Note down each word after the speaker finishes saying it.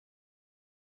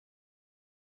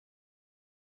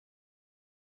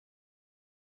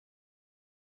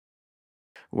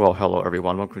Well, hello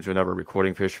everyone. Welcome to another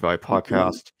Recording Fish Fry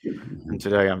podcast. And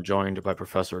today I'm joined by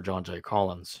Professor John J.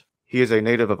 Collins. He is a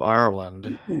native of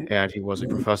Ireland and he was a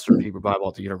professor of Hebrew Bible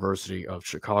at the University of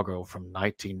Chicago from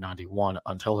 1991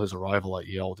 until his arrival at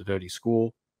Yale Divinity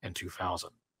School in 2000.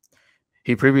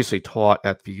 He previously taught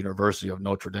at the University of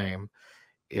Notre Dame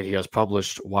and he has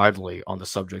published widely on the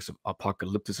subjects of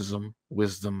apocalypticism,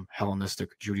 wisdom,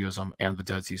 Hellenistic Judaism, and the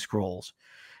Dead Sea Scrolls.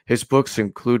 His books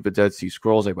include The Dead Sea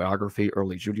Scrolls, a biography,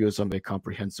 Early Judaism, a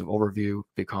comprehensive overview,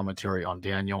 the commentary on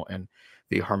Daniel, and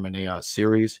the Harmonia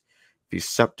series, The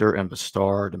Scepter and the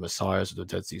Star, the Messiahs of the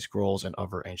Dead Sea Scrolls, and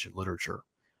other ancient literature,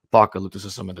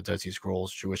 Apocalypticism and the Dead Sea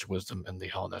Scrolls, Jewish Wisdom in the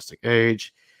Hellenistic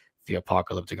Age, The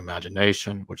Apocalyptic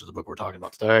Imagination, which is the book we're talking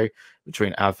about today,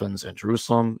 Between Athens and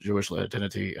Jerusalem, Jewish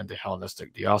Identity and the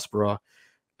Hellenistic Diaspora,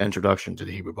 Introduction to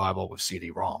the Hebrew Bible with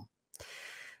CD-ROM.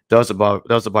 Does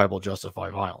the Bible justify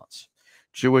violence?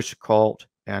 Jewish cult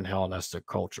and Hellenistic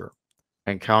culture.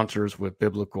 Encounters with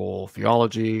biblical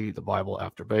theology, the Bible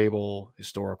after Babel,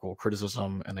 historical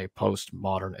criticism, and a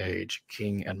postmodern age,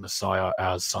 King and Messiah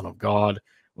as Son of God,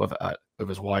 with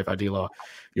his wife Adila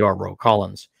Yarbrough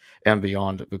Collins, and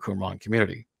beyond the Qumran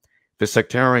community. The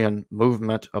sectarian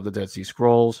movement of the Dead Sea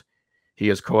Scrolls. He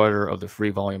is co-editor of the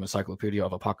three-volume Encyclopedia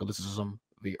of Apocalypticism,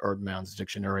 the Erdmann's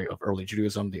Dictionary of Early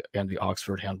Judaism, and the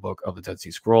Oxford Handbook of the Dead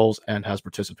Sea Scrolls, and has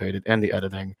participated in the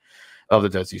editing of the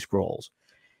Dead Sea Scrolls.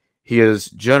 He is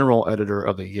general editor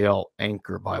of the Yale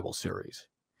Anchor Bible series,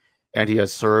 and he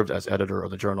has served as editor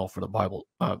of the Journal for the Bible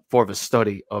for the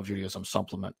Study of Judaism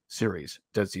supplement series,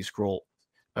 Dead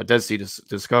Sea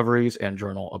Discoveries, and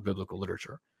Journal of Biblical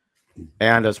Literature,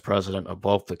 and as president of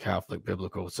both the Catholic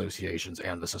Biblical Associations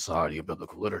and the Society of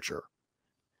Biblical Literature.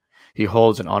 He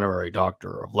holds an honorary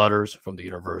Doctor of Letters from the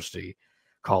University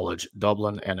College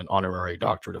Dublin and an honorary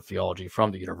Doctorate of Theology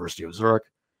from the University of Zurich.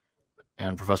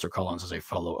 And Professor Collins is a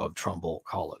fellow of Trumbull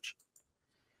College.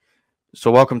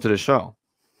 So welcome to the show.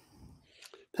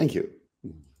 Thank you.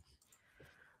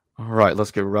 All right,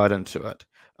 let's get right into it.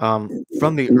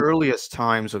 From the earliest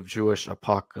times of Jewish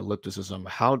apocalypticism,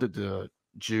 how did the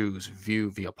Jews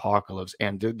view the apocalypse,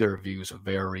 and did their views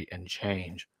vary and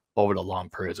change over the long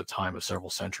periods of time of several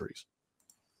centuries?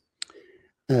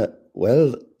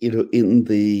 Well, in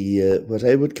the what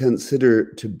I would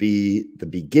consider to be the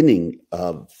beginning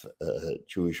of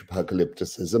Jewish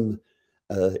apocalypticism,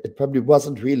 it probably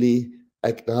wasn't really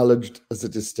acknowledged as a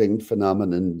distinct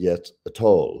phenomenon yet at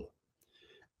all.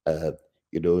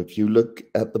 If you look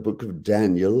at the book of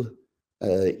Daniel,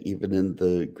 even in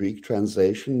the Greek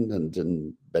translation and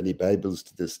in many Bibles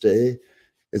to this day,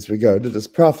 it's regarded as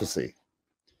prophecy.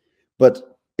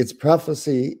 But it's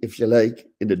prophecy, if you like,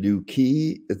 in a new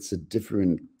key. It's a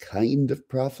different kind of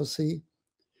prophecy.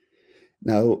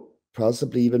 Now,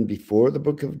 possibly even before the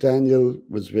book of Daniel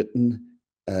was written,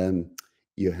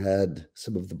 you had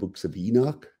some of the books of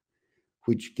Enoch,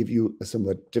 which give you a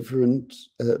somewhat different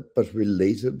but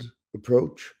related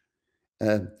approach.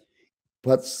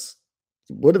 What's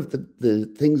one of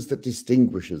the things that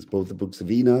distinguishes both the books of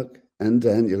Enoch and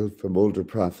Daniel from older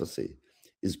prophecy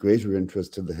is greater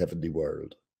interest in the heavenly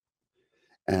world.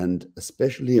 And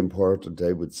especially important,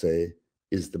 I would say,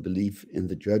 is the belief in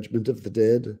the judgment of the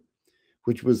dead,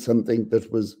 which was something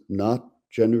that was not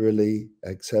generally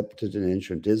accepted in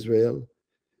ancient Israel,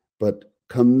 but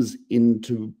comes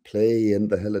into play in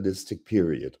the Hellenistic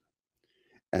period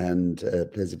and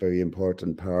plays a very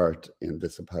important part in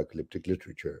this apocalyptic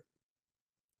literature.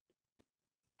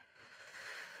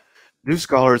 Do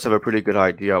scholars have a pretty good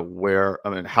idea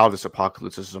how this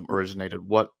apocalypticism originated?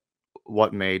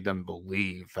 What made them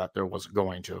believe that there was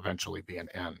going to eventually be an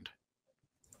end?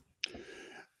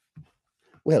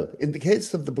 Well, in the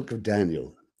case of the book of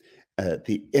Daniel,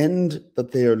 the end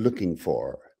that they are looking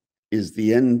for is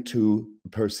the end to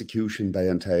persecution by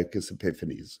Antiochus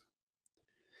Epiphanes.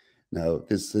 Now,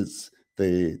 this is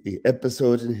the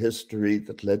episode in history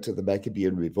that led to the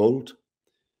Maccabean revolt.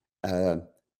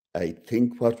 I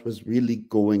think what was really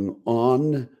going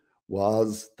on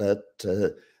was that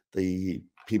the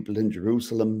people in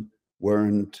Jerusalem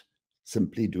weren't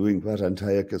simply doing what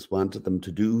Antiochus wanted them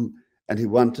to do, and he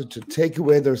wanted to take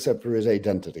away their separate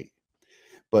identity.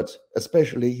 But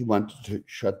especially he wanted to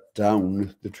shut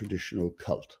down the traditional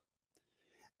cult.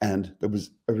 And there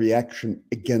was a reaction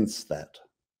against that.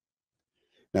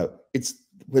 Now,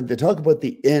 when they talk about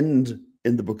the end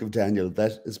in the book of Daniel,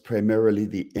 that is primarily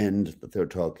the end that they're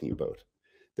talking about.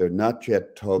 They're not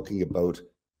yet talking about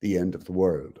the end of the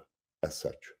world as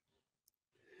such.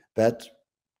 That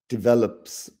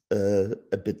develops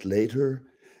a bit later.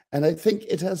 And I think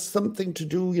it has something to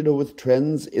do, with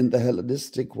trends in the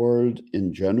Hellenistic world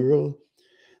in general.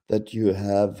 that you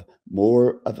have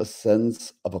more of a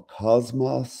sense of a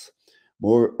cosmos,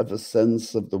 more of a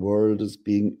sense of the world as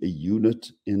being a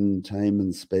unit in time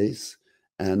and space,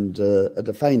 and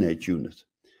a finite unit,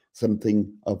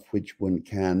 something of which one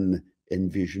can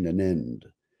envision an end.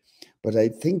 But I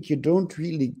think you don't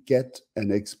really get an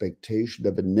expectation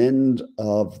of an end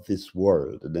of this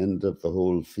world, an end of the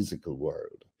whole physical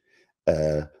world,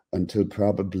 until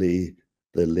probably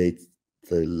the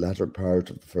latter part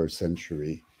of the first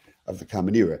century of the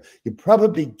Common Era. You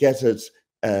probably get it,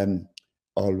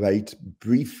 all right,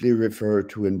 briefly referred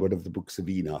to in one of the books of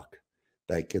Enoch,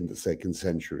 back in the 2nd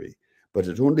century. But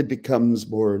it only becomes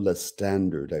more or less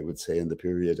standard, I would say, in the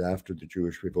period after the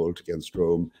Jewish revolt against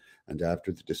Rome and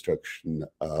after the destruction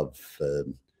of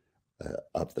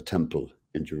the temple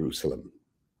in Jerusalem.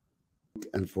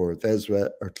 And 4th Ezra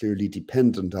are clearly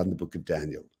dependent on the book of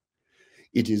Daniel.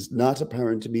 It is not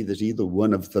apparent to me that either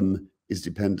one of them is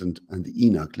dependent on the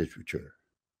Enoch literature.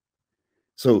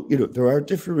 So, there are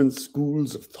different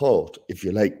schools of thought, if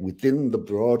you like, within the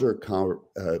broader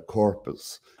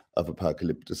corpus of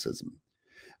apocalypticism.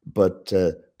 But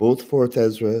both 4th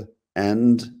Ezra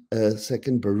and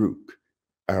 2nd Baruch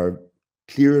are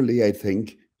clearly, I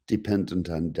think, dependent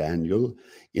on Daniel.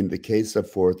 In the case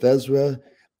of 4th Ezra,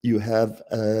 you have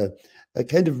a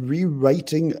kind of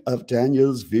rewriting of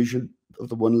Daniel's vision of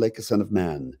the one like a son of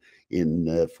man. In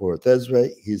 4th Ezra,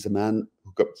 he's a man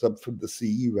who comes up from the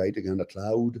sea riding on a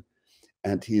cloud,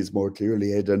 and he is more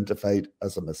clearly identified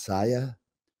as a Messiah.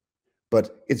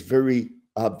 But it's very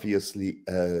obviously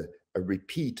a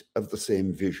repeat of the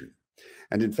same vision.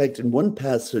 And in fact, in one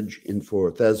passage in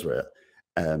 4th Ezra,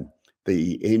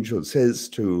 the angel says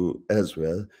to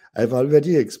Ezra, "I've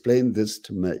already explained this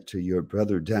to your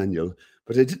brother Daniel,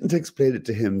 but I didn't explain it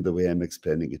to him the way I'm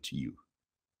explaining it to you."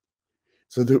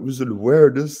 So there was an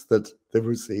awareness that they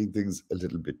were saying things a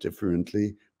little bit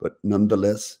differently, but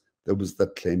nonetheless, there was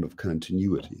that claim of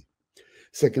continuity.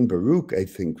 2nd Baruch, I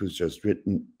think, was just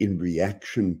written in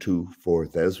reaction to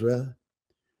 4th Ezra,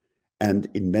 and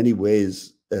in many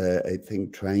ways, I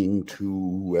think, trying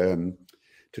to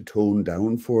tone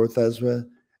down 4th Ezra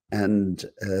and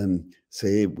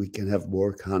say we can have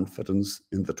more confidence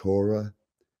in the Torah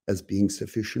as being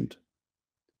sufficient.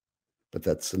 But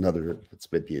that's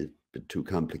maybe a bit too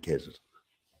complicated.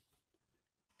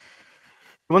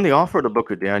 When the author of the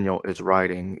book of Daniel is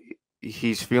writing,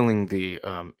 he's feeling the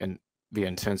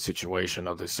intense situation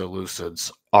of the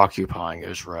Seleucids occupying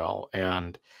Israel.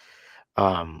 And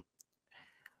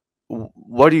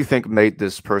what do you think made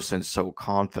this person so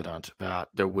confident that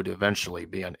there would eventually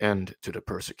be an end to the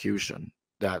persecution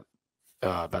that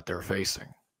they're facing?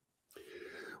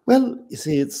 Well, you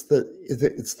see, it's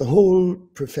the whole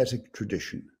prophetic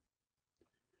tradition.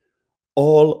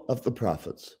 All of the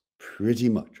prophets, pretty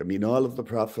much, all of the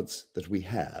prophets that we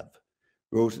have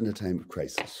wrote in a time of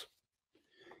crisis.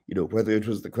 Whether it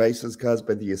was the crisis caused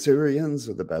by the Assyrians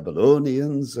or the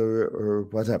Babylonians or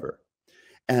whatever.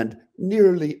 And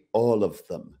nearly all of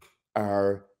them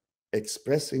are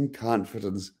expressing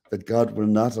confidence that God will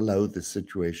not allow this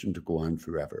situation to go on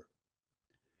forever.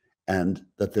 And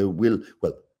that there will,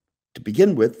 well, to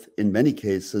begin with, in many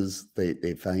cases,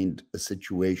 they find a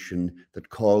situation that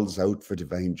calls out for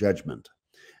divine judgment.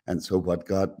 And so what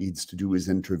God needs to do is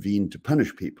intervene to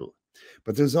punish people.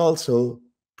 But there's also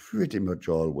pretty much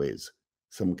always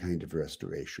some kind of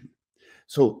restoration.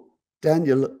 So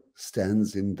Daniel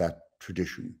stands in that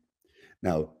tradition.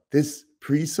 Now, this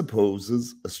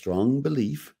presupposes a strong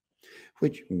belief,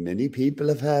 which many people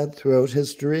have had throughout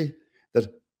history,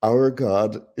 that our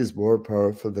God is more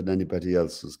powerful than anybody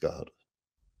else's God.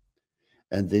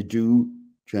 And they do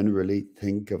generally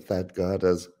think of that God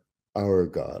as our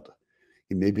God.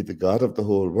 He may be the God of the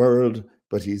whole world,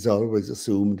 but he's always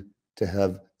assumed to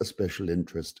have a special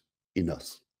interest in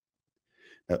us.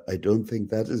 Now, I don't think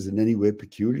that is in any way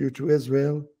peculiar to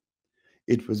Israel.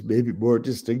 It was maybe more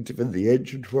distinctive in the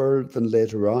ancient world than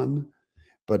later on,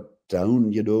 but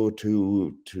down,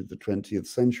 to the 20th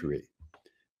century,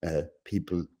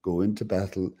 people go into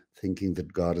battle thinking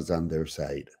that God is on their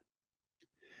side.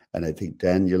 And I think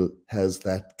Daniel has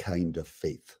that kind of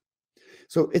faith.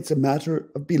 So it's a matter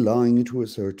of belonging to a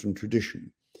certain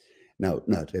tradition. Now,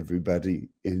 not everybody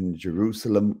in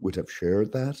Jerusalem would have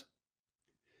shared that.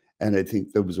 And I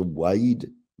think there was a wide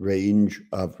range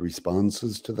of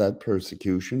responses to that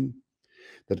persecution.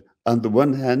 That on the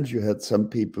one hand, you had some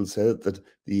people said that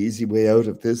the easy way out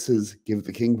of this is give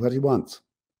the king what he wants.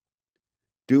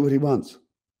 Do what he wants,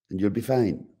 and you'll be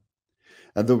fine.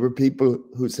 And there were people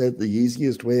who said the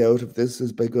easiest way out of this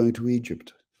is by going to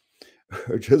Egypt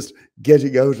or just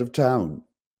getting out of town.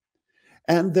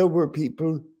 And there were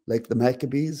people like the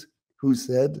Maccabees who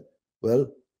said, well,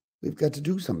 we've got to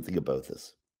do something about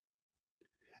this.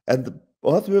 And the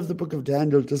author of the book of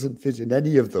Daniel doesn't fit in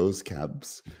any of those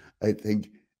camps. I think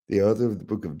the author of the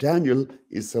book of Daniel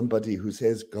is somebody who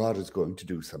says God is going to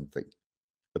do something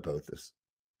about this.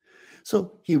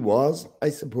 So he was, I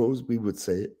suppose we would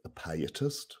say, a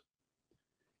pietist.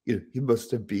 He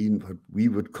must have been what we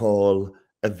would call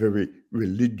a very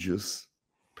religious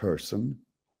person,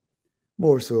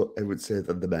 more so, I would say,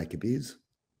 than the Maccabees.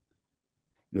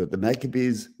 The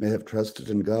Maccabees may have trusted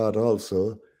in God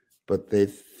also, but they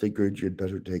figured you'd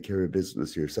better take care of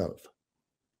business yourself.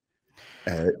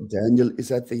 Daniel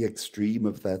is at the extreme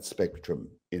of that spectrum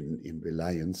in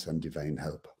reliance on divine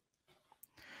help.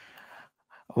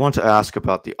 I want to ask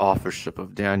about the authorship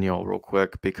of Daniel real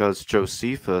quick, because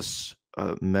Josephus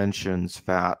mentions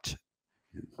that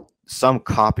some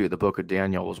copy of the book of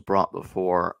Daniel was brought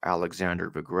before Alexander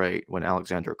the Great when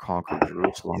Alexander conquered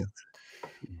Jerusalem.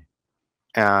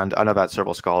 And I know that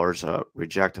several scholars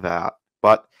reject that,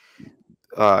 but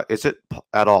is it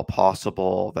at all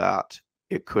possible that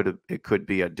it could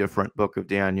be a different book of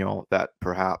Daniel, that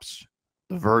perhaps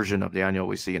the version of Daniel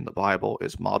we see in the Bible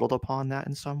is modeled upon that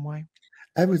in some way?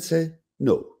 I would say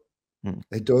no.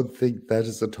 I don't think that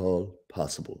is at all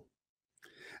possible.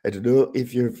 I don't know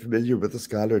if you're familiar with a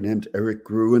scholar named Eric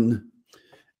Gruen.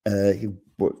 He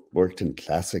worked in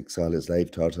classics all his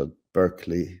life, taught at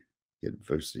Berkeley,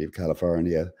 University of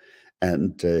California.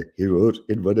 And he wrote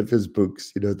in one of his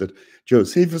books, that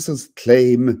Josephus's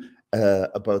claim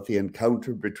about the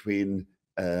encounter between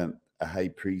a high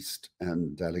priest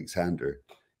and Alexander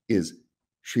is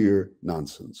sheer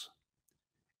nonsense.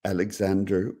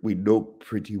 Alexander, we know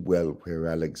pretty well where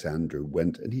Alexander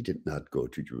went, and he did not go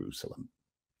to Jerusalem.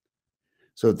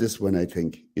 So this one, I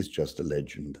think, is just a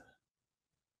legend.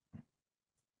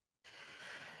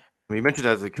 You mentioned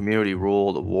as the community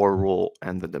rule, the war rule,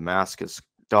 and the Damascus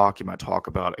document talk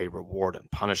about a reward and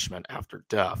punishment after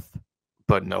death,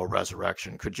 but no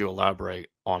resurrection. Could you elaborate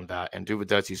on that? And do the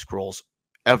Dead Sea Scrolls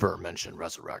ever mention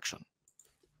resurrection?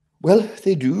 Well,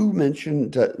 they do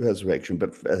mention resurrection,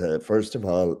 but first of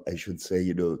all, I should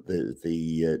say,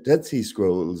 the Dead Sea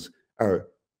Scrolls are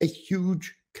a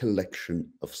huge collection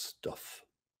of stuff.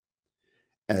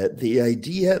 The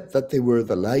idea that they were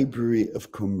the Library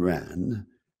of Qumran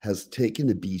has taken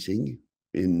a beating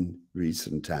in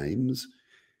recent times.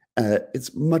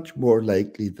 It's much more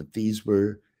likely that these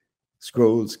were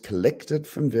scrolls collected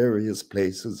from various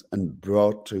places and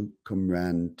brought to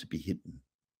Qumran to be hidden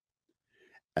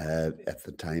at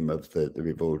the time of the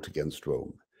revolt against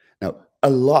Rome. Now, a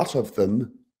lot of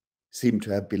them seem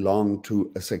to have belonged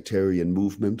to a sectarian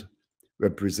movement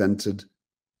represented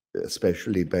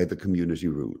especially by the community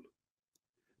rule,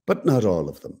 but not all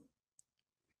of them.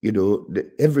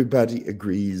 Everybody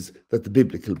agrees that the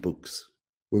biblical books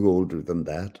were older than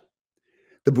that.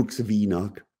 The books of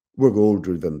Enoch were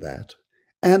older than that.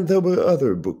 And there were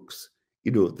other books,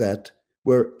 that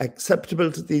were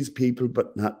acceptable to these people,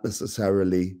 but not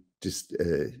necessarily just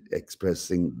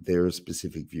expressing their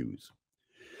specific views.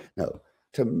 Now,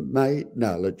 to my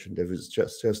knowledge, and I was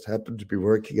just happened to be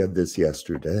working on this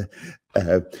yesterday,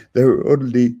 there are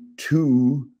only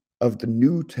 2 of the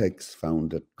new texts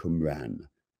found at Qumran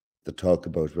that talk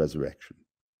about resurrection.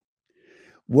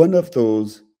 One of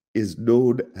those is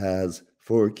known as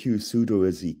 4Q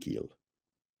Pseudo-Ezekiel.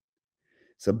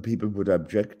 Some people would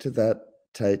object to that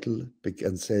title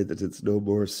and say that it's no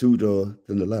more pseudo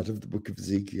than a lot of the book of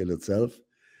Ezekiel itself.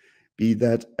 Be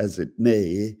that as it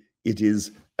may, it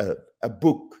is a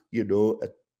book,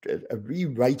 a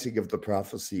rewriting of the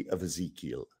prophecy of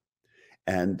Ezekiel.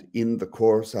 And in the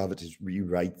course of it, it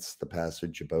rewrites the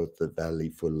passage about the valley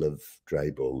full of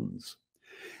dry bones.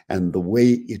 And the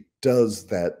way it does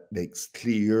that makes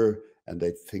clear, and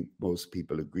I think most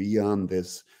people agree on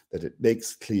this, that it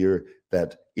makes clear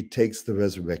that it takes the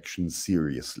resurrection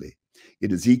seriously.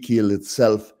 In Ezekiel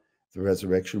itself, the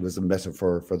resurrection was a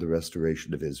metaphor for the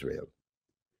restoration of Israel.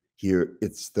 Here,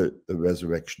 it's the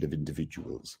resurrection of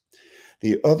individuals.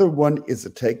 The other one is a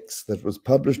text that was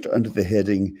published under the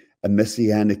heading A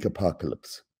Messianic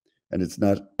Apocalypse. And it's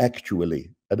not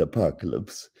actually an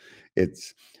apocalypse.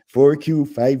 It's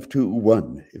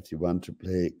 4Q521, if you want to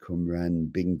play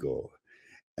Qumran bingo.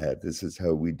 This is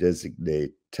how we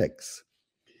designate texts.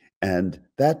 And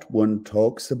that one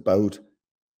talks about,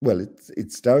 well,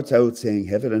 it starts out saying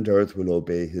heaven and earth will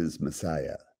obey his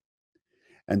Messiah.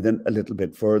 And then a little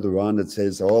bit further on, it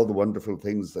says all the wonderful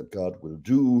things that God will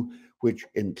do, which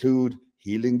include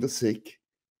healing the sick,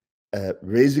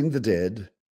 raising the dead,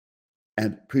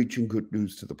 and preaching good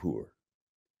news to the poor.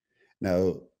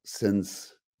 Now,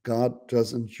 since God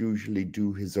doesn't usually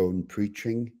do his own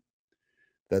preaching,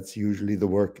 That's usually the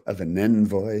work of an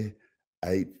envoy.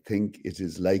 I think it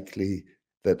is likely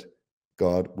that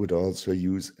God would also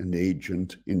use an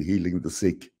agent in healing the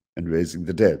sick and raising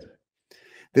the dead.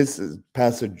 This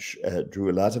passage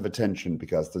drew a lot of attention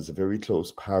because there's a very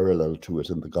close parallel to it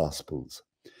in the Gospels,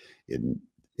 in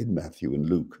Matthew and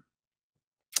Luke.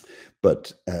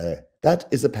 But that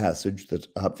is a passage that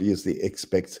obviously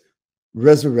expects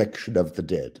resurrection of the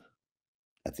dead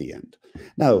at the end.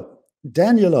 Now,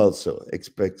 Daniel also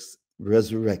expects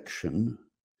resurrection,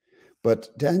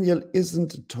 but Daniel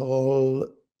isn't at all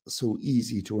so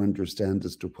easy to understand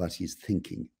as to what he's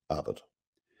thinking of it.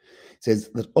 It says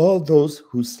that all those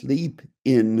who sleep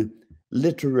in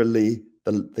literally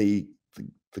the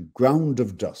ground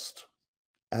of dust,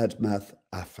 Admath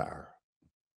Afar.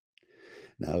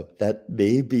 Now, that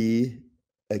may be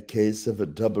a case of a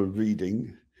double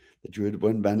reading, that you had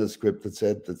one manuscript that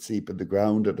said that sleep in the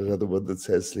ground and another one that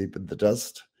says sleep in the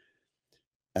dust.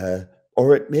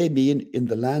 Or it may mean in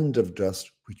the land of dust,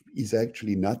 which is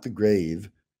actually not the grave,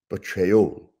 but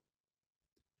Sheol.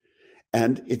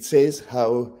 And it says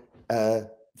how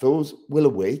those will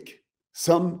awake,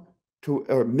 some to,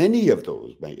 or many of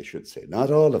those, I should say, not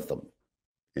all of them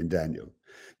in Daniel.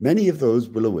 Many of those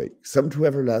will awake, some to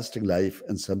everlasting life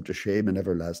and some to shame and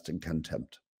everlasting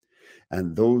contempt.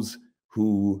 And those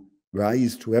who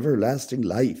rise to everlasting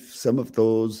life, some of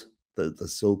those, the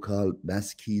so-called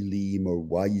masculine or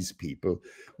wise people,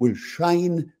 will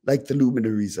shine like the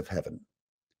luminaries of heaven.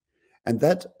 And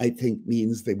that, I think,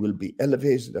 means they will be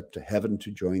elevated up to heaven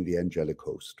to join the angelic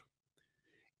host.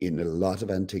 In a lot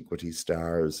of antiquity,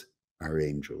 stars are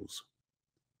angels.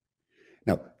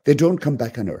 Now, they don't come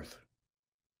back on earth.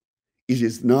 It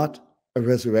is not a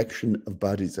resurrection of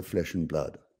bodies of flesh and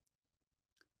blood.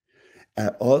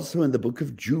 Also in the book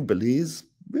of Jubilees,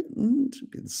 written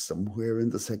somewhere in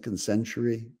the 2nd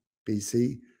century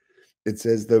BC, it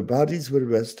says, their bodies will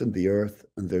rest in the earth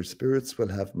and their spirits will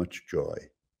have much joy.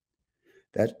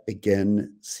 That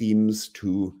again seems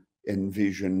to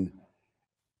envision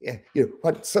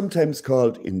what's sometimes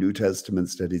called in New Testament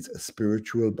studies a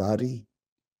spiritual body.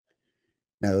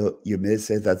 Now, you may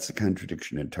say that's a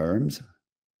contradiction in terms,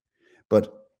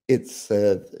 but it's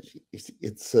a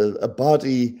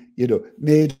body,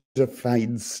 made of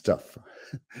fine stuff,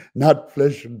 not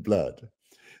flesh and blood.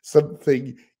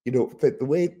 Something, the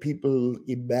way people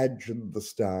imagine the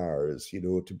stars,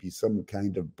 to be some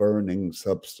kind of burning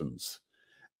substance,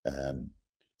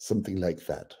 something like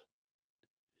that.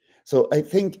 So I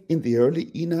think in the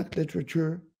early Enoch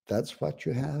literature, that's what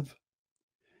you have.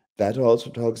 That also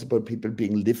talks about people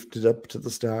being lifted up to the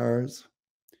stars.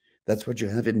 That's what you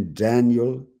have in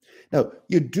Daniel. Now,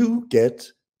 you do get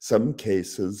some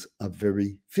cases of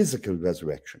very physical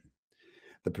resurrection.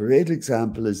 The parade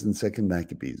example is in 2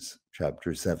 Maccabees,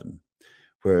 chapter 7,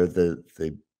 where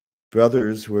the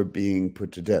brothers who are being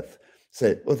put to death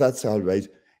say, well, that's all right.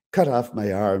 Cut off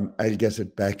my arm. I'll get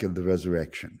it back in the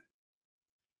resurrection.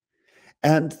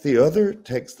 And the other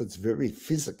text that's very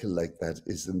physical like that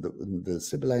is in the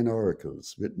Sibylline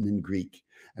Oracles, written in Greek.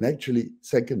 And actually,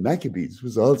 2 Maccabees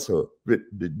was also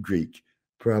written in Greek,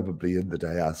 probably in the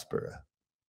diaspora.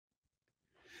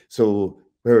 So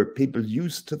where people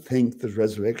used to think the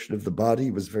resurrection of the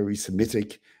body was very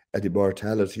Semitic and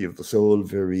immortality of the soul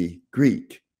very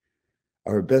Greek,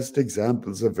 our best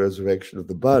examples of resurrection of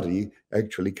the body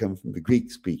actually come from the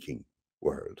Greek-speaking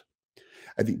world.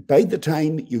 I think by the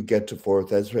time you get to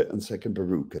 4th Ezra and 2nd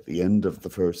Baruch at the end of the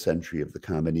 1st century of the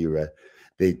Common Era,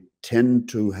 they tend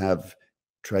to have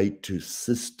tried to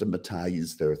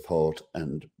systematize their thought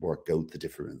and work out the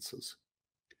differences.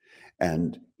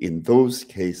 And in those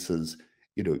cases,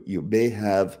 you may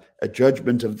have a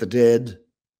judgment of the dead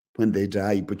when they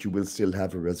die, but you will still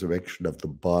have a resurrection of the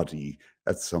body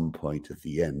at some point at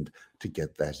the end to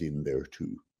get that in there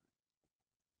too.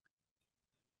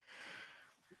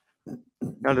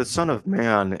 Now, the Son of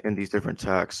Man in these different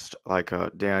texts, like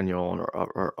Daniel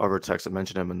or other texts that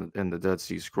mention him in the Dead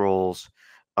Sea Scrolls,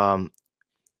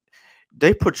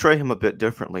 they portray him a bit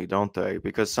differently, don't they?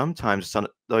 Because sometimes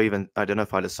they'll even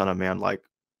identify the Son of Man, like,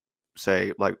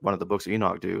 say, like one of the books of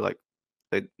Enoch do. Like,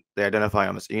 they identify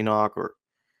him as Enoch, or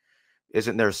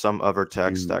isn't there some other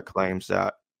text that claims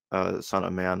that the Son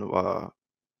of Man?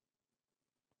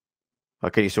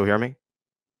 Can you still hear me?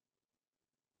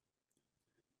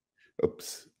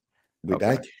 Oops. We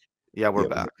back? Yeah, we're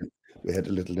back. We had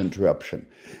a little interruption.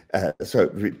 So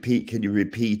can you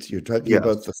repeat? You're talking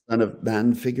about the Son of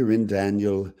Man figure in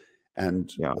Daniel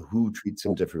and who treats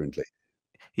him differently.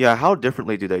 Yeah, how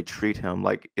differently do they treat him?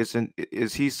 Like, is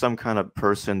he some kind of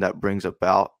person that brings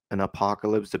about an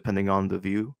apocalypse depending on the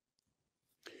view?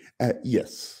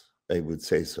 Yes. I would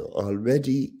say so.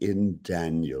 Already in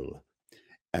Daniel.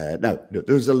 Now,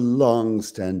 there's a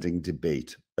long-standing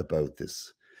debate about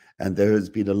this, and there has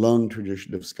been a long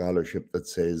tradition of scholarship that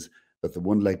says that the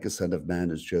one like a Son of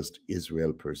Man is just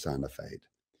Israel personified.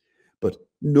 But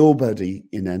nobody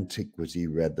in antiquity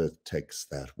read the text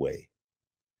that way.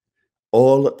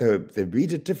 They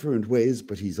read it different ways,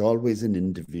 but he's always an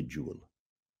individual.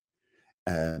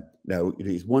 Now,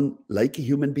 he's one like a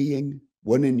human being,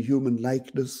 one in human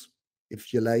likeness,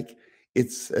 if you like.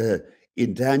 It's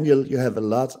in Daniel, you have a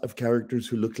lot of characters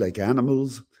who look like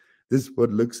animals. This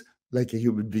one looks like a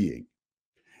human being.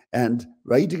 And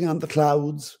riding on the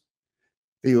clouds,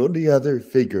 the only other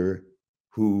figure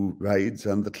who rides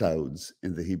on the clouds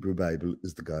in the Hebrew Bible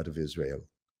is the God of Israel.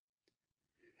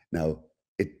 Now,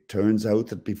 it turns out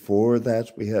that before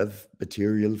that, we have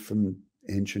material from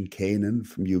ancient Canaan,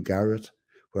 from Ugarit,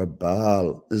 where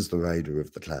Baal is the rider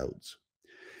of the clouds.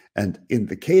 And in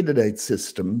the Canaanite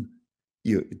system,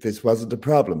 this wasn't a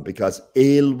problem because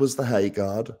El was the high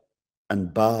god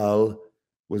and Baal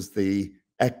was the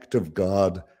active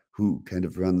god who kind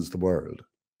of runs the world.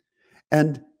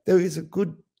 And there is a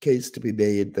good case to be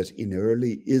made that in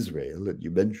early Israel, and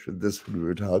you mentioned this when we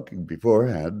were talking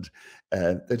beforehand,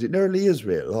 that in early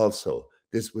Israel also,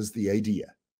 this was the idea.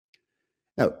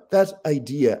 Now, that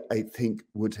idea, I think,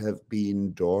 would have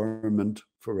been dormant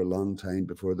for a long time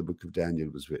before the book of Daniel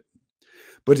was written.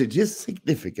 But it is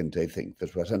significant, I think,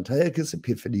 that what Antiochus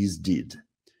Epiphanes did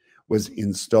was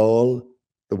install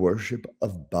the worship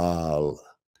of Baal,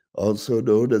 also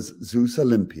known as Zeus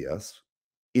Olympios,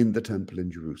 in the temple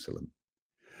in Jerusalem,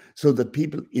 so that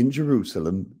people in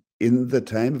Jerusalem in the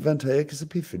time of Antiochus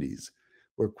Epiphanes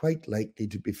were quite likely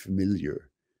to be familiar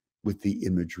with the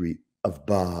imagery of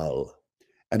Baal.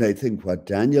 And I think what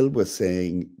Daniel was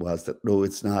saying was that, no,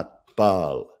 it's not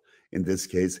Baal. In this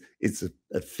case, it's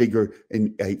a figure,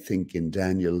 and I think in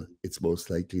Daniel, it's most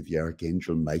likely the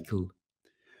Archangel Michael,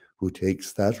 who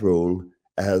takes that role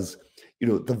as,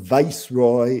 the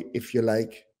viceroy, if you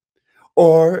like,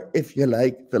 or if you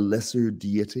like, the lesser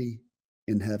deity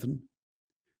in heaven,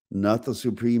 not the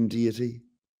supreme deity,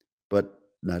 but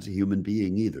not a human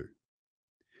being either.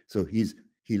 So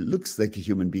he looks like a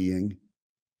human being,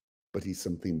 but he's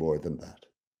something more than that.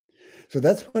 So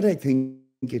that's what I think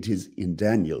it is in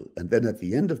Daniel. And then at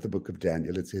the end of the book of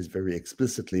Daniel, it says very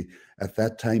explicitly, at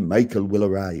that time, Michael will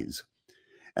arise.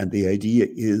 And the idea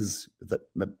is that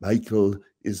Michael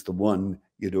is the one,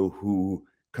 who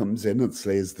comes in and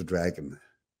slays the dragon.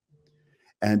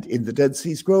 And in the Dead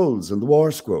Sea Scrolls and the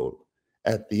War Scroll,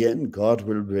 at the end, God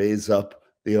will raise up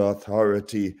the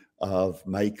authority of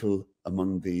Michael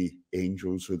among the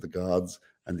angels or the gods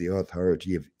and the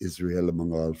authority of Israel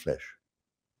among all flesh.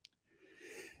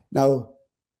 Now,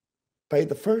 by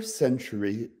the 1st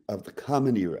century of the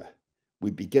Common Era,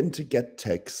 we begin to get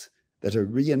texts that are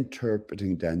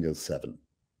reinterpreting Daniel 7.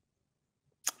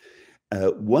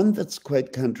 One that's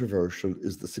quite controversial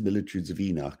is the Similitudes of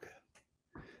Enoch.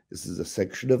 This is a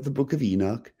section of the Book of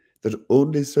Enoch that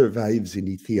only survives in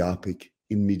Ethiopic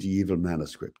in medieval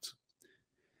manuscripts.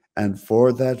 And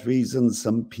for that reason,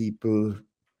 some people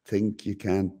think you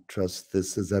can't trust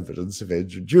this as evidence of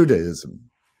ancient Judaism.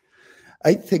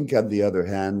 I think, on the other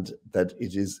hand, that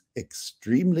it is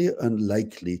extremely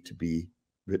unlikely to be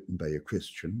written by a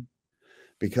Christian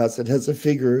because it has a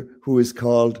figure who is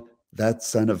called that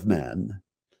Son of Man,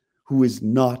 who is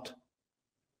not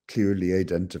clearly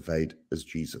identified as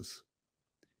Jesus,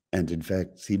 and in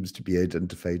fact seems to be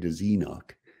identified as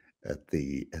Enoch at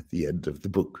the end of the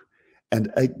book.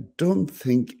 And I don't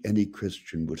think any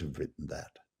Christian would have written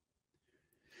that.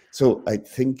 So I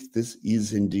think this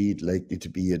is indeed likely to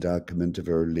be a document of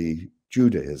early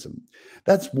Judaism.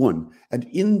 That's one. And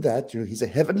in that, he's a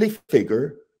heavenly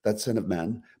figure, that Son of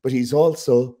Man, but he's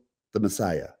also the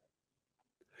Messiah.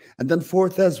 And then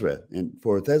 4th Ezra, in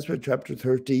 4th Ezra chapter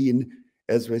 13,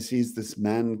 Ezra sees this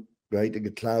man riding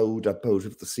a cloud up out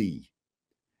of the sea.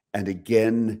 And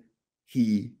again,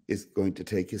 he is going to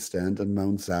take his stand on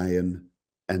Mount Zion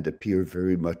and appear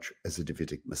very much as a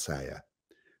Davidic Messiah,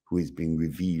 who is being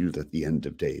revealed at the end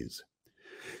of days.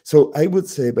 So I would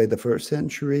say by the 1st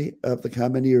century of the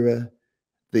Common Era,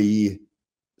 the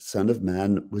Son of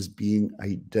Man was being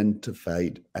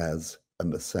identified as a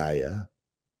Messiah,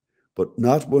 but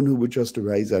not one who would just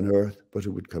arise on earth, but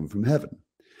who would come from heaven.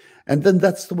 And then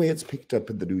that's the way it's picked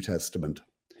up in the New Testament.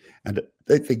 And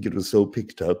I think it was so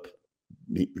picked up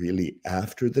really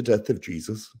after the death of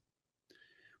Jesus,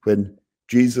 when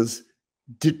Jesus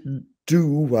didn't do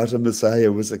what a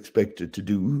Messiah was expected to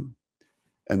do.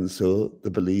 And so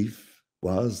the belief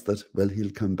was that, well,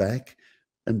 he'll come back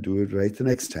and do it right the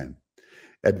next time.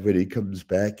 And when he comes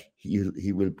back,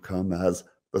 he will come as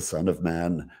the Son of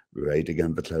Man riding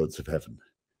on the clouds of heaven,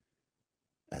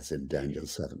 as in Daniel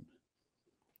 7.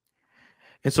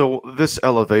 And so this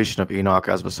elevation of Enoch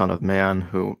as the Son of Man,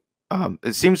 who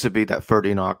it seems to be that third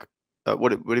Enoch,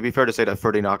 would it be fair to say that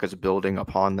third Enoch is building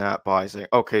upon that by saying,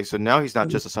 okay, so now he's not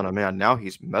just a Son of Man, now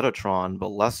he's Metatron, the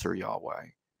lesser Yahweh.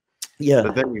 Yeah.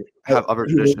 But then you Uh, have other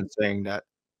you know, traditions saying that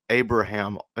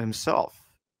Abraham himself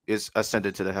is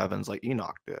ascended to the heavens like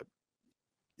Enoch did.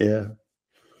 yeah.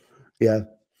 Yeah.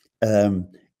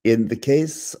 In the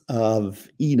case of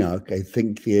Enoch, I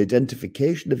think the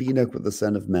identification of Enoch with the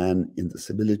Son of Man in the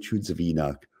similitudes of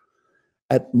Enoch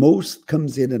at most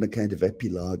comes in a kind of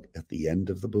epilogue at the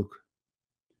end of the book.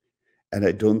 And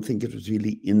I don't think it was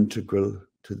really integral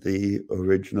to the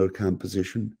original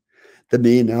composition. The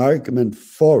main argument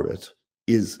for it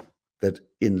is that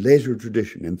in later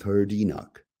tradition, in Third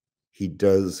Enoch, he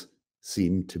does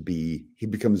seem to be, he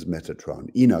becomes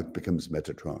Metatron. Enoch becomes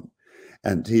Metatron.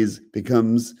 And he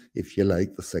becomes, if you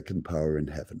like, the second power in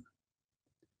heaven.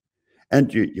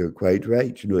 And you're quite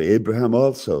right. You know, Abraham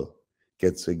also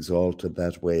gets exalted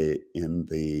that way in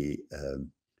the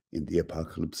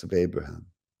Apocalypse of Abraham.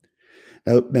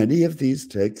 Now, many of these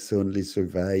texts only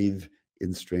survive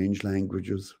in strange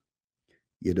languages,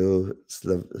 you know,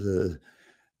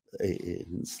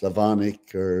 in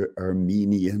Slavonic or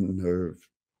Armenian or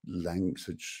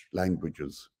such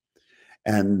languages.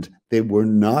 And they were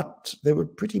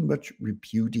pretty much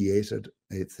repudiated,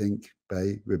 I think,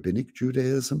 by Rabbinic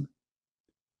Judaism.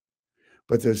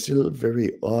 But they're still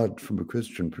very odd from a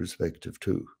Christian perspective,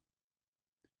 too.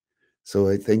 So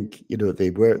I think, you know,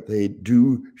 they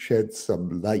do shed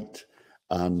some light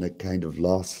on a kind of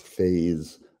lost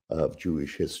phase of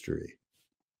Jewish history.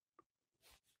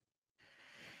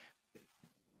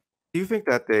 Do you think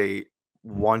that they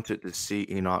wanted to see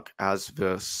Enoch as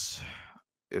this,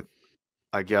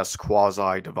 I guess,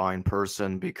 quasi-divine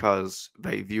person because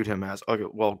they viewed him as, okay,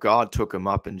 well, God took him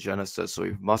up in Genesis, so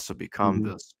he must have become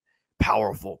this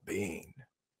powerful being?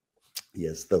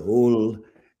 Yes, the whole,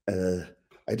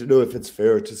 I don't know if it's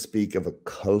fair to speak of a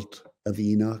cult of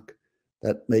Enoch.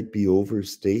 That might be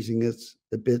overstating it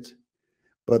a bit.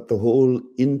 But the whole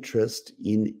interest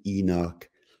in Enoch,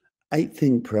 I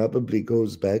think, probably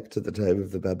goes back to the time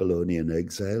of the Babylonian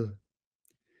exile,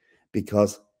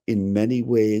 because in many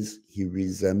ways he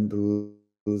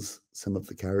resembles some of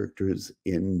the characters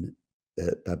in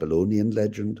Babylonian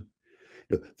legend.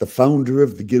 You know, the founder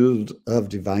of the Guild of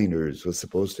Diviners was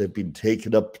supposed to have been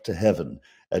taken up to heaven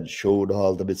and showed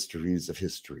all the mysteries of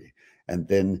history. And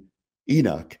then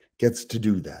Enoch gets to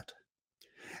do that.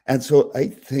 And so I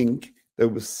think there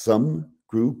was some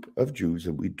group of Jews,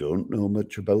 and we don't know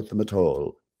much about them at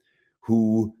all,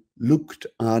 who looked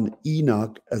on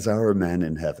Enoch as our man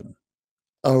in heaven,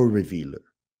 our revealer.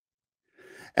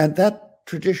 And that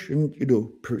tradition, you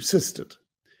know, persisted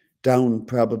down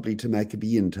probably to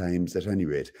Maccabean times at any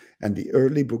rate. And the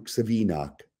early books of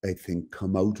Enoch, I think,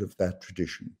 come out of that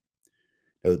tradition.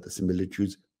 Now, the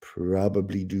similitudes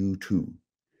probably do too.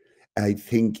 I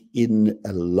think in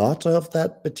a lot of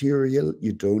that material,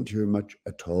 you don't hear much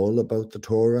at all about the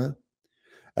Torah.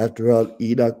 After all,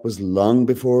 Enoch was long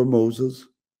before Moses.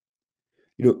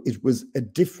 You know, it was a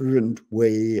different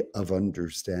way of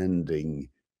understanding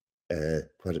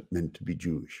what it meant to be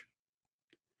Jewish.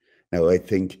 Now, I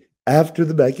think after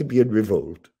the Maccabean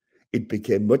revolt, it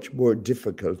became much more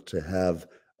difficult to have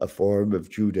a form of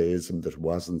Judaism that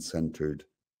wasn't centered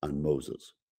on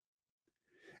Moses.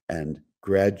 And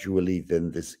gradually,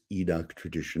 then this Enoch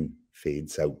tradition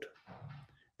fades out,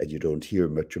 and you don't hear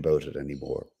much about it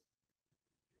anymore.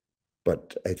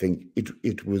 But I think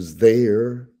it was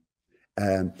there.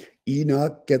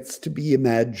 Enoch gets to be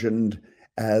imagined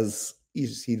as, you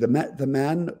see, the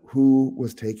man who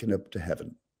was taken up to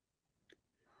heaven.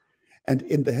 And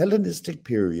in the Hellenistic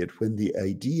period, when the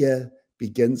idea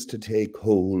begins to take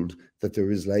hold that there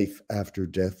is life after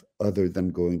death other than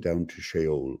going down to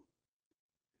Sheol,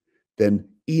 then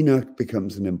Enoch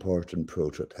becomes an important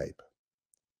prototype,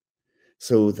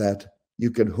 so that you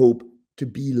can hope to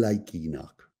be like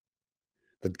Enoch,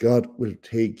 that God will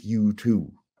take you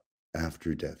too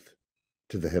after death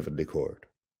to the heavenly court.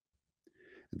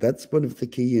 That's one of the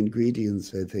key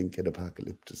ingredients, I think, in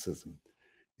apocalypticism,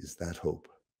 is that hope.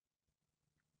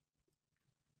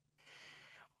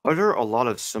 Are there a lot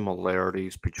of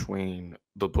similarities between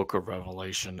the Book of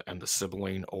Revelation and the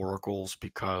Sibylline oracles?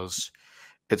 Because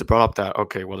it's brought up that,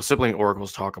 okay, well, the Sibylline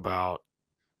oracles talk about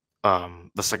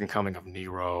the second coming of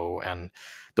Nero, and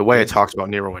the way it Yes. talks about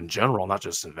Nero in general, not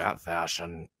just in that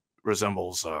fashion,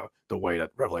 resembles the way that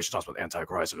Revelation talks about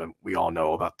Antichrist. And we all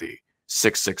know about the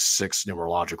 666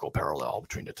 numerological parallel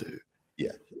between the two.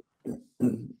 Yeah.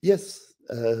 Yes,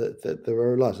 there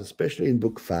are a lot, especially in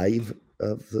Book 5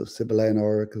 of the Sibylline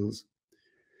Oracles.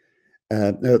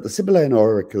 Now, the Sibylline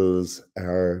Oracles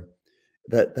are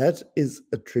that is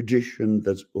a tradition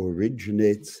that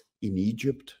originates in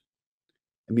Egypt.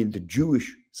 I mean, the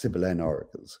Jewish Sibylline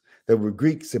Oracles. There were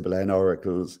Greek Sibylline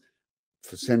Oracles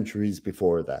for centuries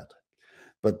before that,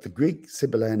 but the Greek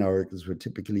Sibylline Oracles were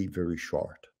typically very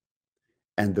short,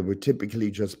 and they were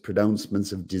typically just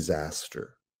pronouncements of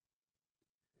disaster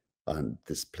on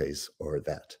this place or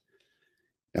that.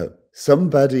 Now,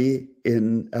 somebody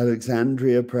in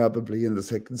Alexandria, probably in the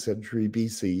 2nd century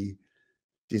BC,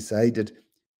 decided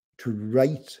to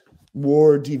write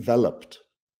more developed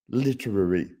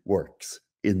literary works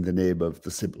in the name of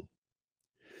the Sibyl.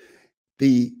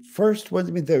 The first ones,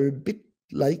 I mean, they're a bit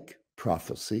like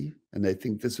prophecy, and I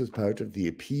think this was part of the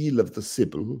appeal of the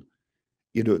Sibyl,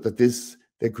 that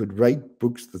they could write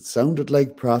books that sounded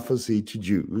like prophecy to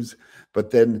Jews,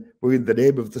 but then were in the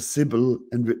name of the Sibyl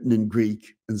and written in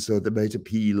Greek, and so they might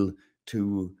appeal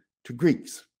to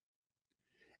Greeks.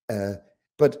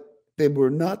 But they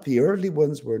were not, the early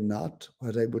ones were not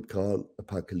what I would call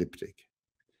apocalyptic.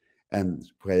 And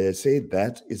why I say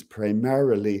that is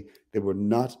primarily they were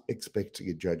not expecting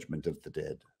a judgment of the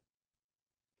dead.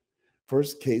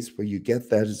 First case where you get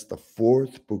that is the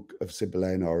 4th book of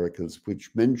Sibylline Oracles,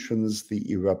 which mentions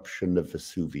the eruption of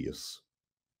Vesuvius.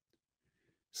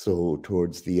 So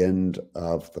towards the end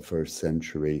of the 1st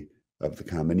century of the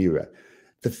Common Era.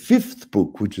 The 5th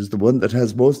book, which is the one that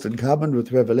has most in common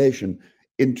with Revelation,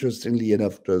 interestingly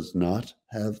enough, does not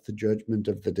have the judgment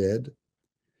of the dead,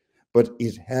 but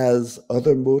it has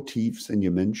other motifs, and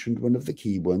you mentioned one of the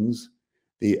key ones,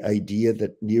 the idea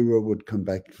that Nero would come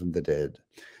back from the dead.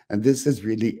 And this is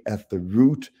really at the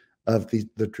root of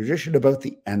the tradition about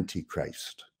the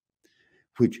Antichrist,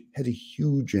 which had a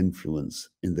huge influence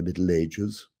in the Middle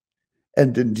Ages,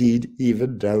 and indeed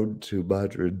even down to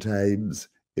modern times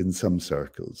in some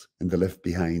circles, in the Left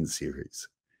Behind series.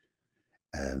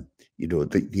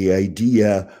 The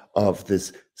idea of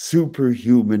this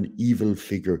superhuman evil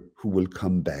figure who will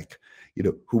come back,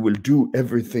 who will do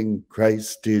everything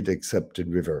Christ did except in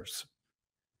reverse.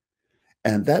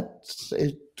 And that,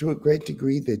 to a great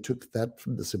degree, they took that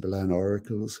from the Sibylline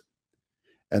Oracles.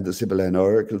 And the Sibylline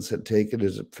Oracles had taken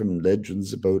it from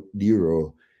legends about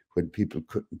Nero, when people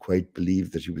couldn't quite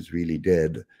believe that he was really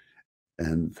dead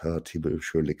and thought he will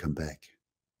surely come back.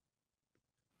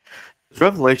 Does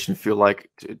Revelation feel like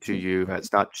to you that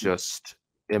it's not just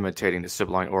imitating the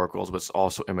Sibylline oracles, but it's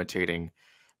also imitating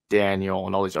Daniel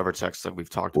and all these other texts that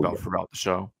we've talked about throughout the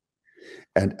show?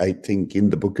 And I think in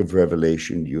the book of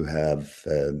Revelation, you have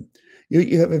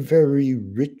you have a very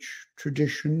rich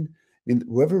tradition. I mean,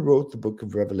 whoever wrote the book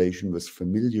of Revelation was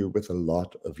familiar with a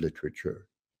lot of literature,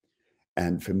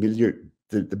 and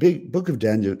the big book of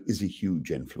Daniel is a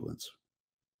huge influence.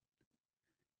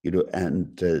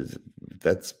 And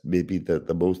that's maybe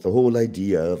the whole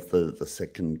idea of the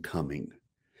second coming.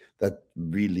 That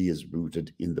really is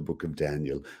rooted in the book of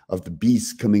Daniel, of the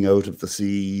beast coming out of the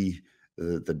sea,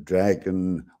 the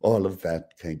dragon, all of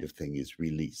that kind of thing is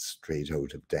really straight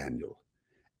out of Daniel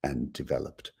and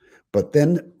developed. But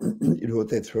then,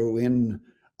 they throw in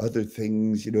other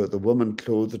things, the woman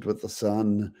clothed with the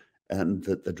sun and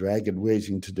the dragon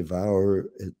waiting to devour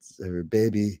her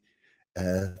baby.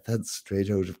 That's straight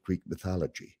out of Greek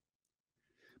mythology.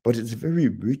 But it's a very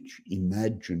rich,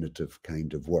 imaginative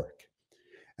kind of work.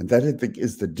 And that, I think,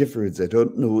 is the difference. I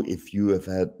don't know if you have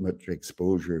had much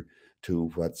exposure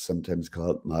to what's sometimes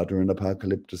called modern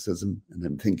apocalypticism. And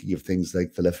I'm thinking of things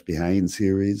like the Left Behind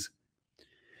series.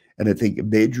 And I think a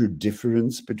major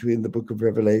difference between the book of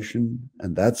Revelation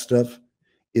and that stuff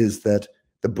is that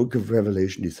the book of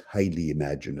Revelation is highly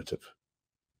imaginative.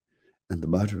 And the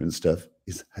modern stuff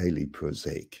is highly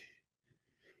prosaic.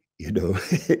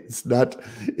 It's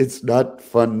not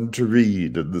fun to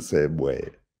read in the same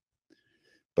way.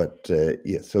 But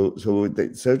so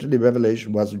certainly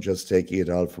Revelation wasn't just taking it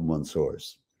all from one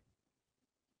source.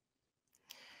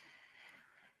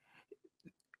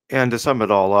 And to sum it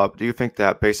all up, do you think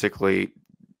that basically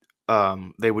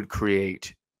they would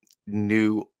create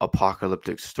new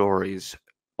apocalyptic stories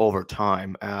over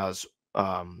time as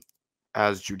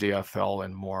Judea fell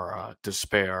in more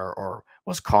despair or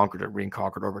was conquered and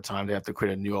reconquered over time? They have to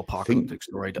create a new apocalyptic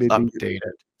story to update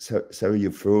it. Sorry,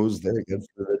 you froze there again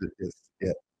for a minute. Yes,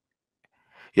 yeah.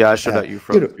 Yeah, I showed that you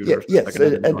froze too. Yes,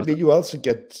 and I mean, you also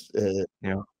get.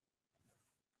 Yeah.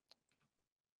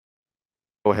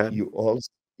 Go ahead. You also.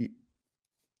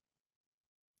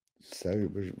 Sorry,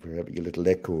 we're having a little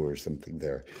echo or something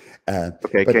there.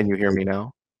 Okay, can you hear me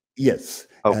now? Yes,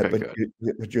 Okay, but good.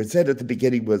 what you had said at the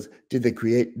beginning was, did they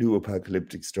create new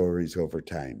apocalyptic stories over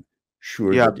time?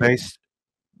 Sure Yeah, they did.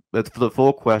 but the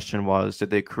full question was,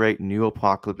 did they create new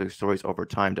apocalyptic stories over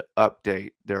time to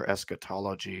update their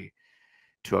eschatology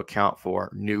to account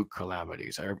for new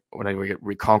calamities, when we get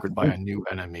reconquered by a new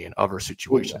enemy and other Oh, yeah.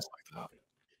 situations like that?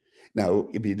 Now,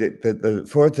 I mean, the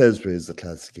fourth Ezra is a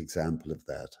classic example of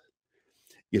that.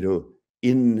 You know,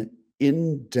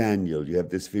 in Daniel, you have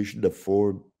this vision of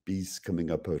four beasts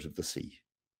coming up out of the sea.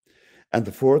 And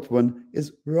the fourth one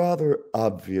is rather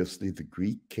obviously the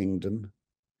Greek kingdom,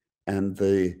 and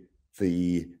the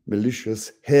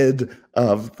malicious head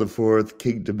of the fourth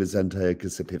kingdom is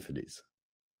Antiochus Epiphanes.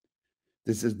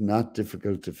 This is not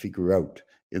difficult to figure out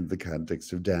in the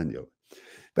context of Daniel.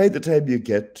 By the time you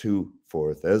get to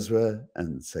fourth Ezra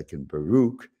and second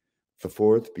Baruch, the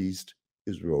fourth beast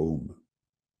is Rome.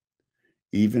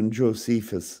 Even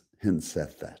Josephus hints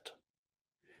at that.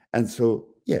 And so,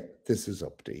 yeah, this is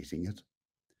updating it.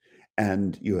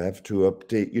 And you have to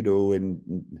update,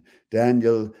 in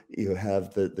Daniel, you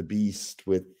have the beast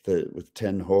with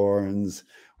 10 horns.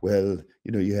 Well,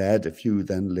 you add a few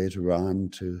then later on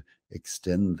to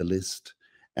extend the list,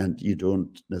 and you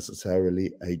don't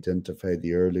necessarily identify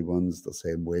the early ones the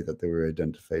same way that they were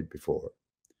identified before.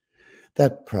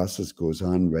 That process goes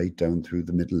on right down through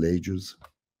the Middle Ages.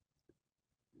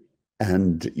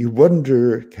 And you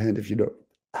wonder kind of,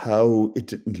 how it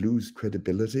didn't lose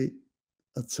credibility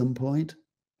at some point.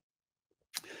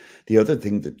 The other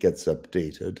thing that gets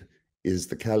updated is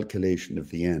the calculation of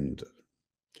the end.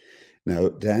 Now,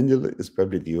 Daniel is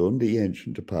probably the only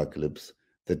ancient apocalypse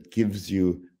that gives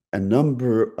you a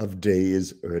number of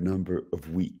days or a number of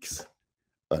weeks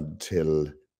until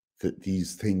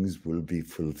these things will be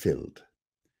fulfilled.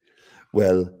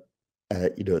 Well,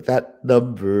 that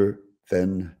number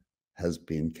then has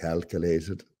been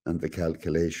calculated, and the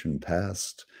calculation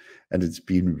passed, and it's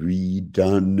been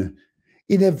redone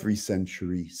in every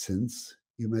century since,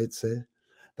 you might say.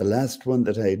 The last one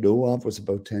that I know of was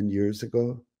about 10 years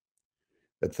ago,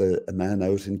 with a man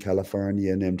out in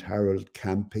California named Harold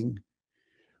Camping,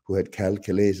 who had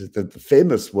calculated that the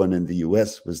famous one in the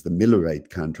US was the Millerite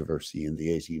controversy in the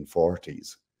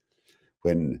 1840s,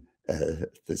 when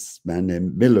this man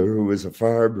named Miller, who was a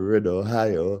farmer in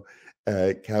Ohio,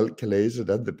 calculated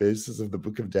on the basis of the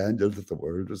book of Daniel that the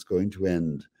world was going to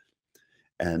end.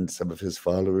 And some of his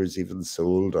followers even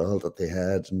sold all that they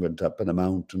had and went up on a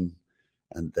mountain.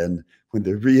 And then when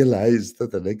they realized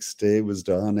that the next day was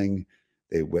dawning,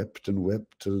 they wept and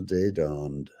wept till day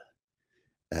dawned.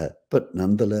 But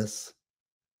nonetheless,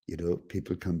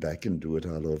 people come back and do it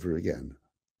all over again.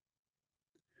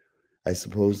 I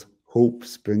suppose hope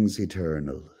springs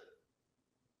eternal.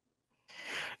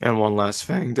 And one last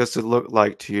thing, does it look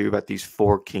like to you that these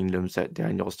four kingdoms that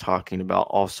Daniel's talking about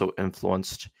also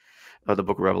influenced the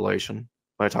book of Revelation?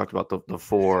 When I talked about the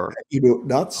four,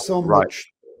 Not so right?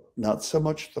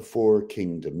 much the four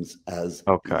kingdoms as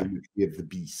the Okay, imagery of the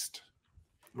beast.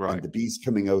 right. And the beast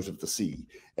coming out of the sea.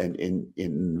 And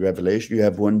in Revelation, you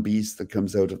have one beast that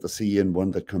comes out of the sea and one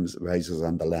that rises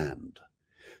on the land.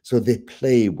 So they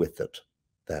play with it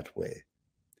that way,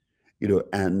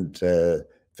 and the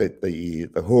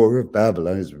whore of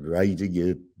Babylon is riding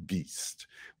a beast.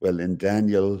 Well, in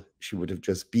Daniel, she would have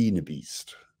just been a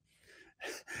beast.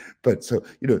 But so,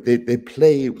 they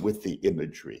play with the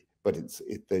imagery, but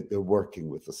they're working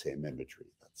with the same imagery.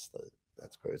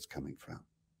 That's where it's coming from.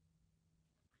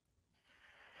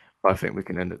 I think we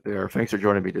can end it there. Thanks for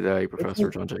joining me today, Professor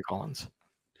John J. Collins.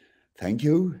 Thank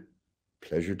you.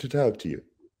 Pleasure to talk to you.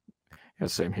 Yeah,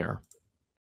 same here.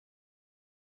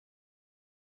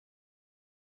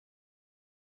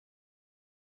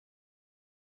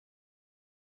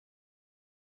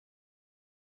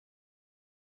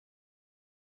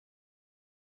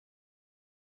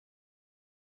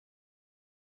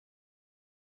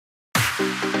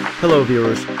 Hello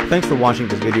viewers, thanks for watching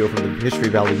this video from the History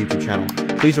Valley YouTube channel.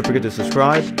 Please don't forget to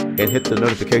subscribe and hit the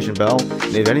notification bell.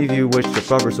 And if any of you wish to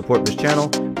further support this channel,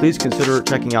 please consider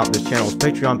checking out this channel's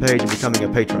Patreon page and becoming a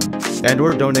patron, and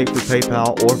or donate through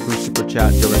PayPal or through Super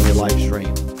Chat during your live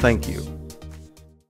stream. Thank you.